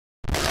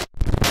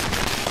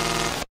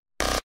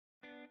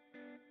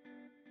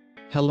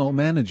Hello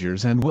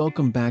managers and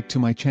welcome back to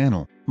my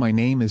channel. My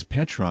name is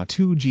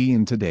Petra2G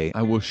and today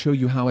I will show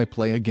you how I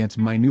play against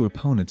my new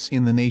opponents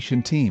in the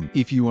nation team.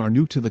 If you are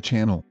new to the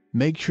channel,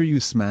 make sure you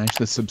smash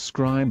the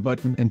subscribe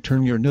button and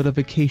turn your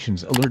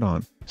notifications alert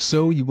on,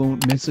 so you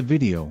won't miss a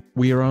video.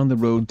 We are on the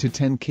road to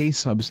 10k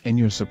subs and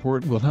your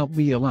support will help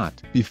me a lot.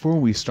 Before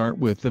we start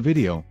with the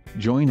video,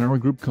 join our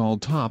group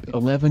called Top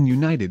 11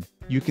 United.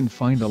 You can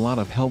find a lot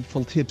of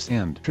helpful tips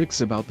and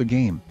tricks about the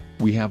game.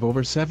 We have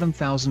over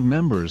 7,000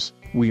 members.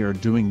 We are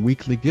doing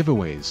weekly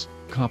giveaways,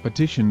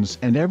 competitions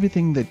and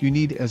everything that you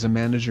need as a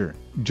manager.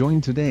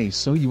 Join today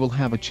so you will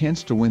have a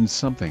chance to win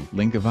something.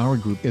 Link of our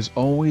group is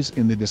always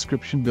in the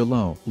description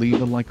below.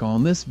 Leave a like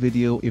on this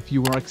video if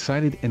you are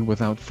excited, and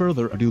without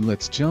further ado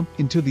let's jump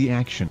into the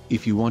action.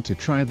 If you want to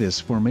try this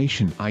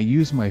formation, I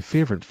use my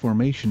favorite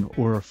formation,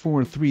 or a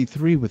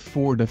 4-3-3 with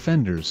 4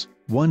 defenders,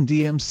 1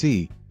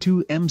 DMC,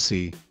 2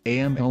 MC,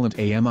 AML and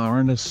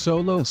AMR and a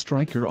solo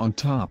striker on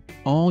top.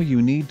 All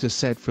you need to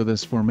set for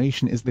this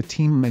formation is the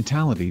team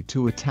mentality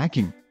to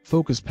attacking,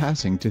 focus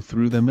passing to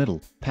through the middle,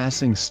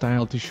 passing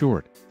style to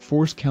short,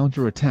 force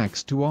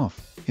counter-attacks to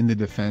off, in the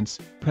defense,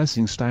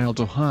 pressing style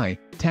to high,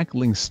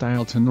 tackling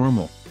style to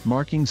normal,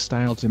 marking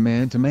style to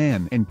man,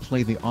 and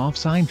play the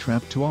offside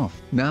trap to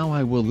off. Now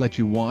I will let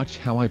you watch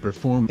how I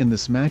perform in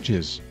this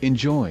matches.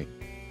 Enjoy!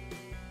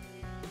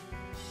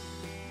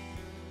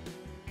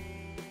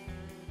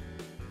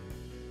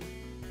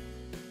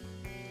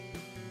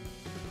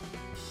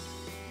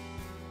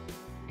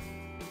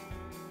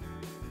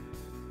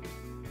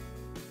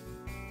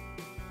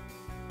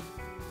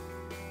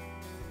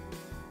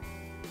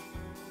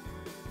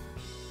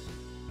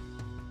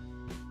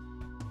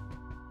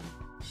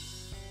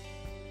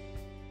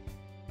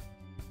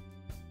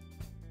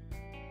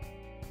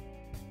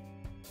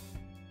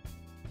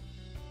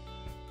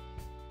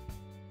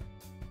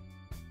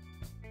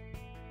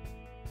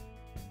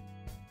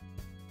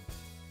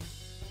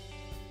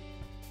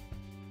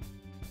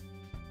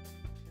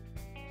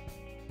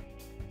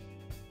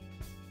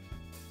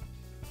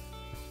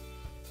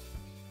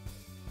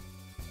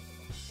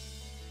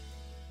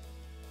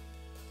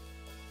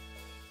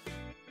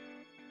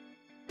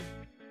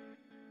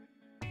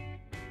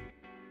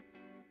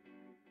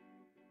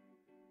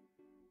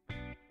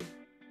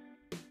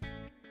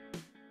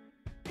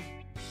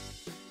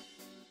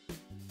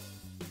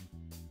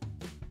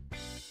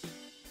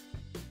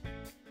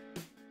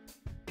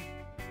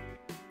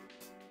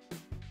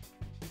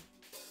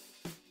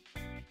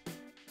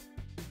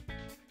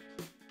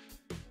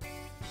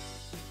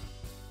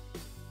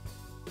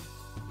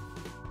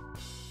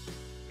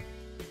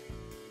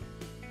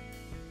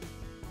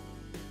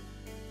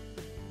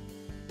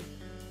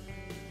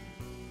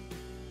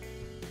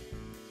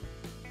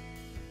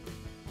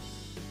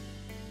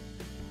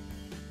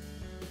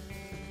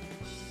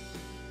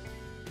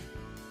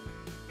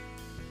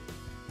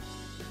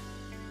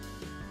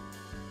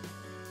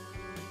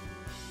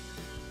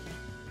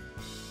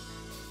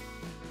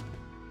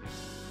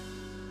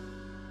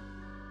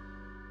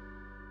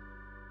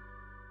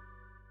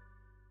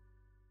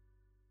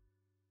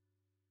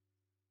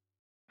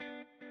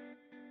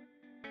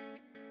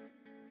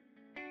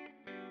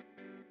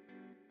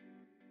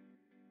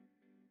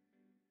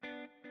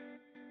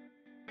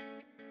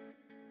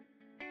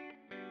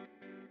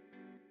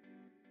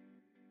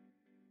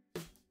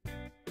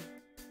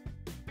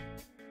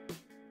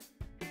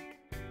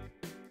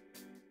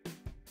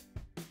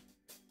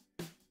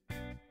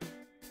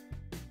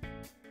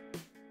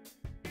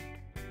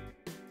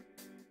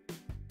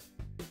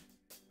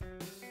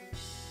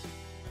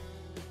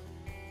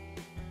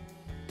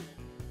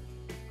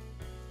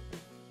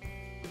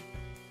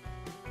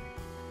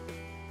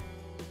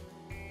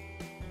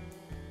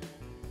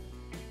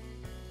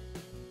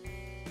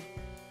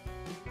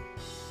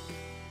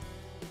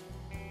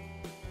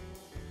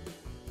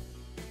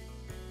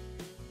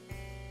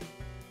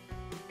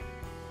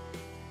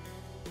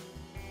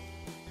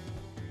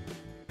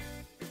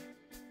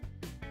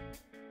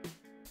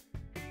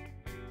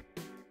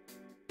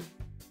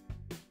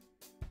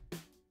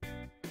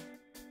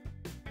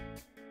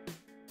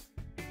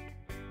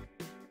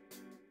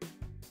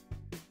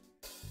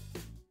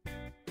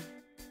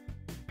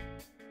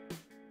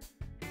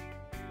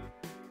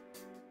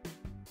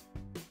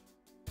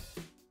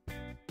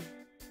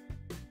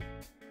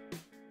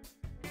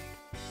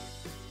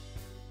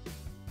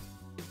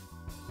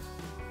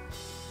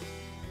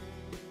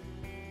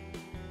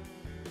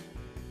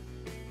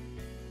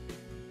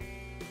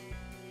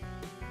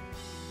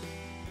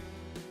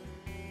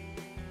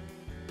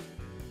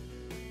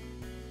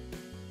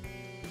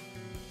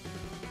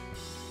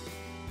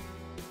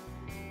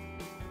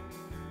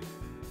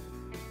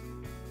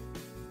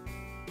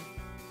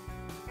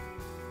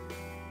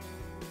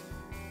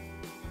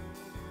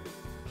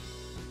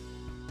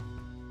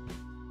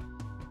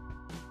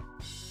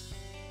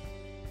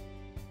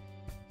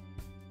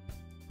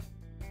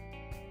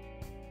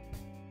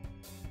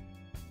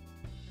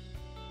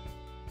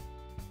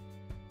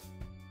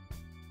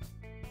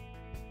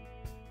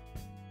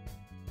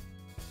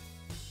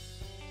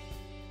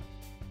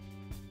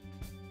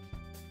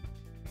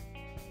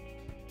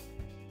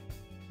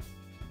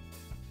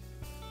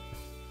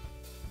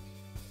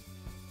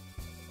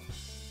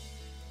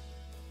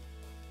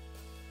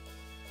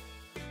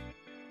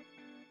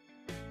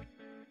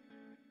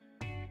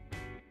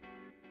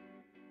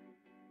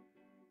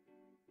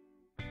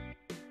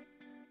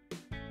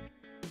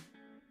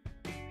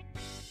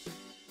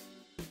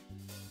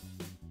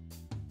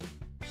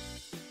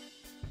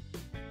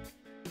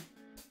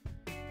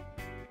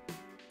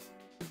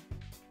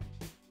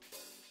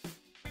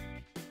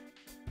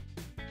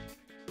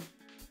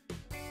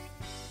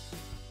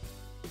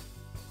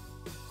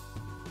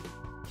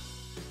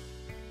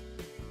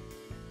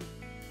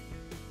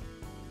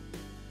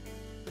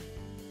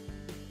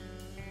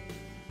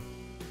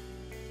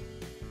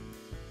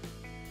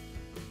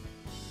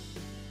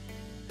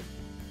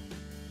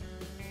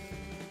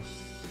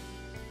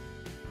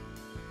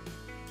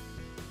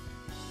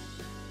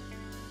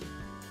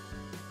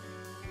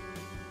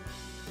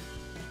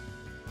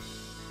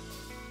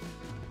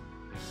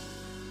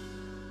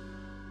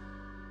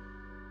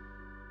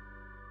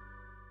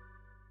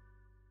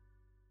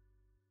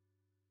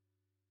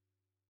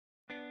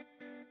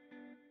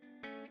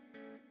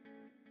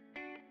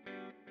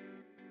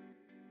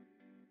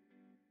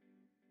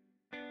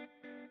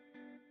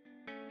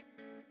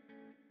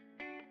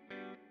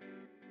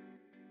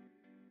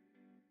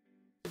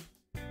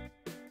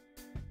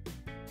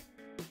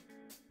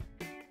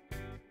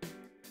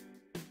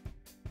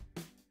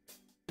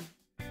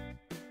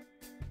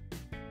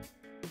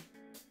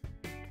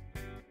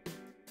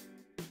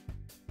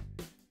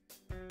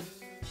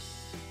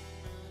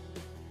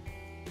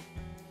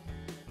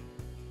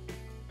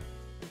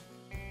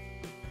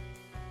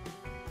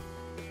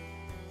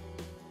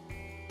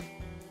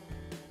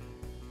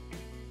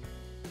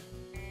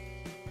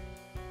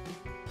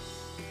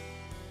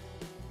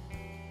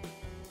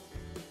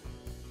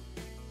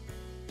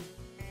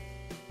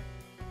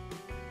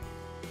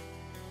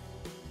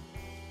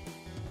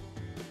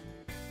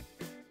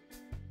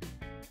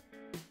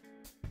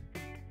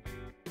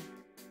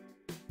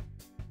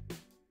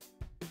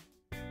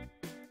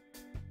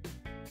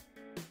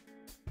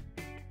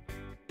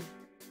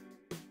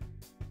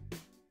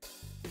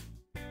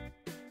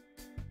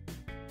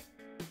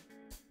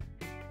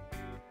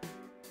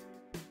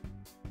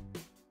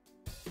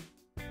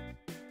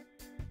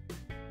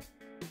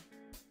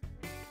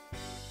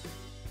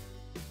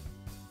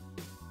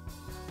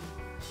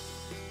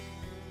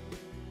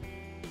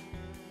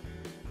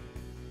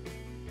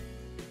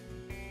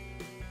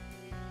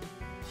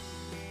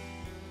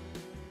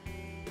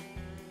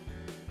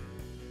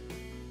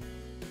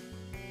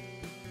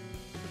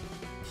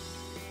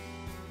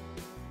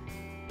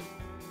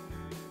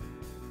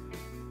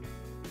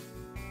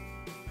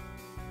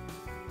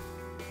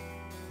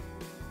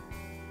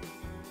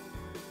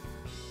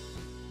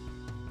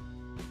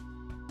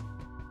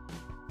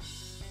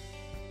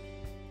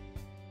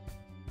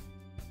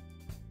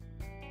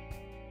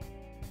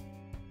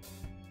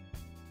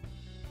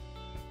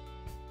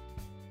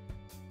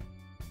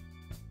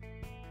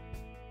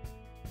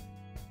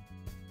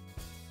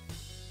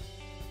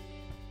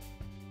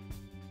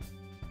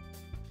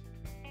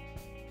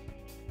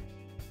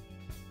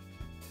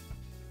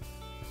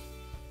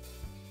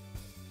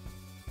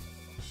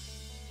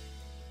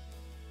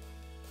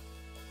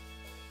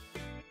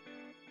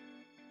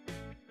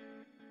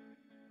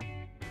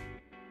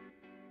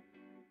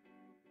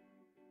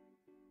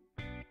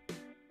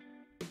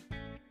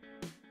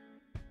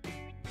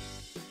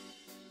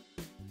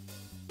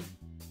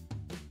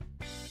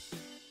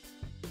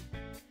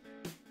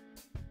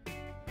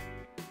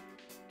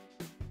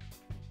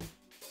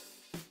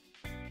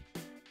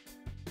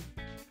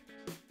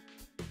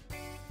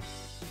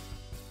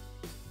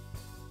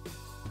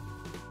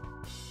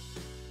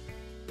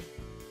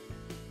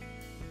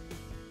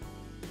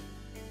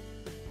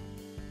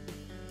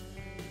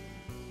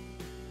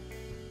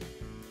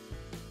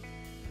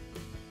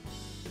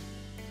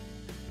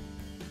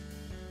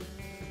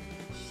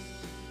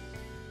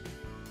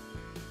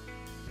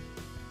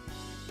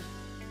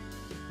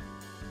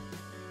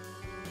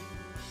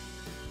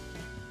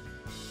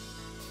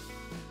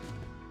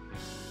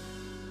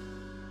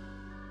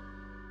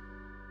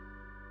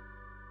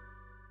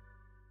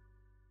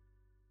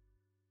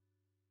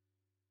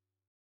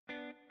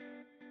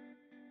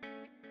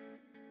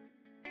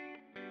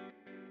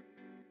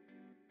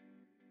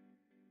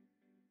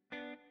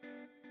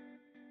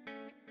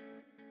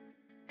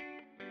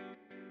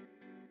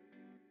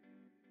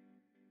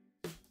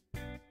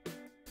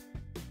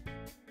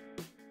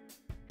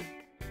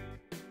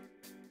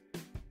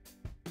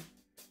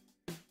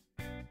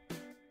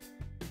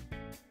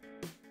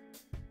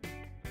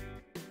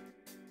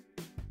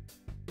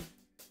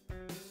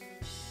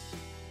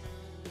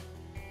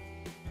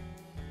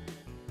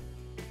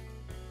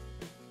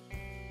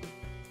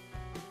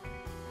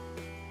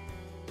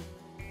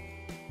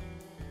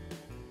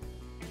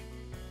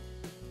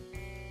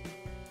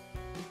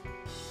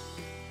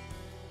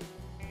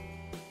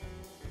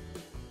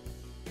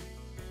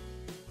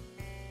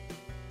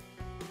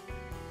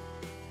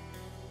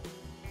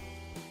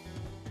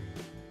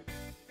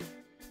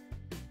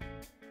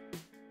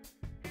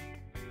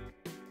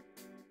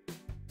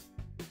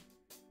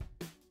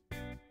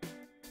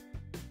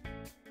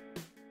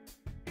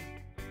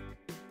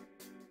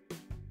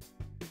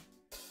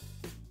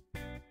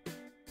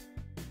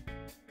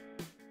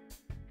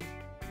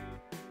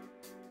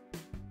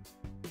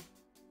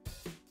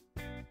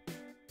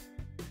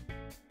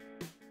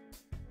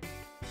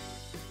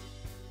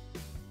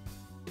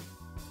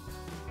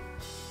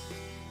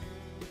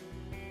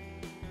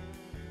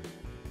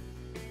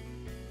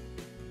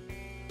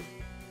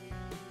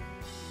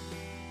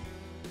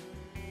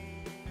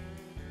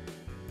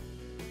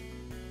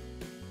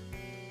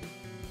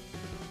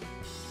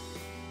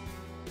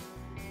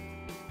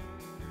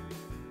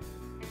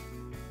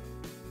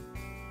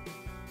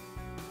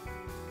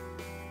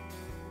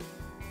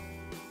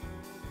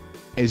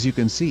 As you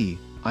can see,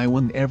 I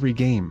won every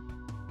game.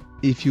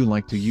 If you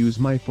like to use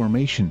my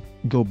formation,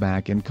 go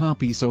back and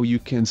copy so you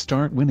can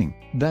start winning.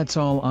 That's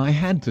all I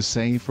had to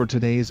say for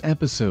today's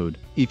episode.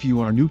 If you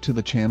are new to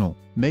the channel,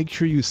 make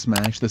sure you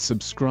smash the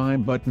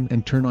subscribe button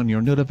and turn on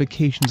your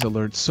notifications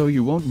alert so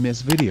you won't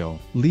miss video.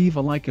 Leave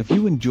a like if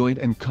you enjoyed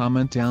and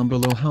comment down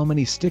below how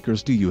many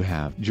stickers do you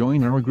have.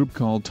 Join our group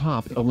called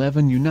Top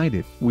 11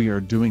 United. We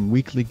are doing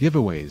weekly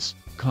giveaways,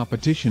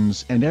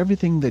 competitions and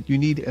everything that you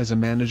need as a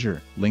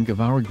manager. Link of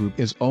our group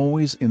is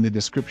always in the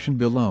description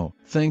below.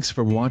 Thanks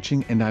for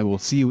watching and I will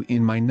see you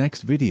in my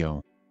next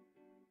video.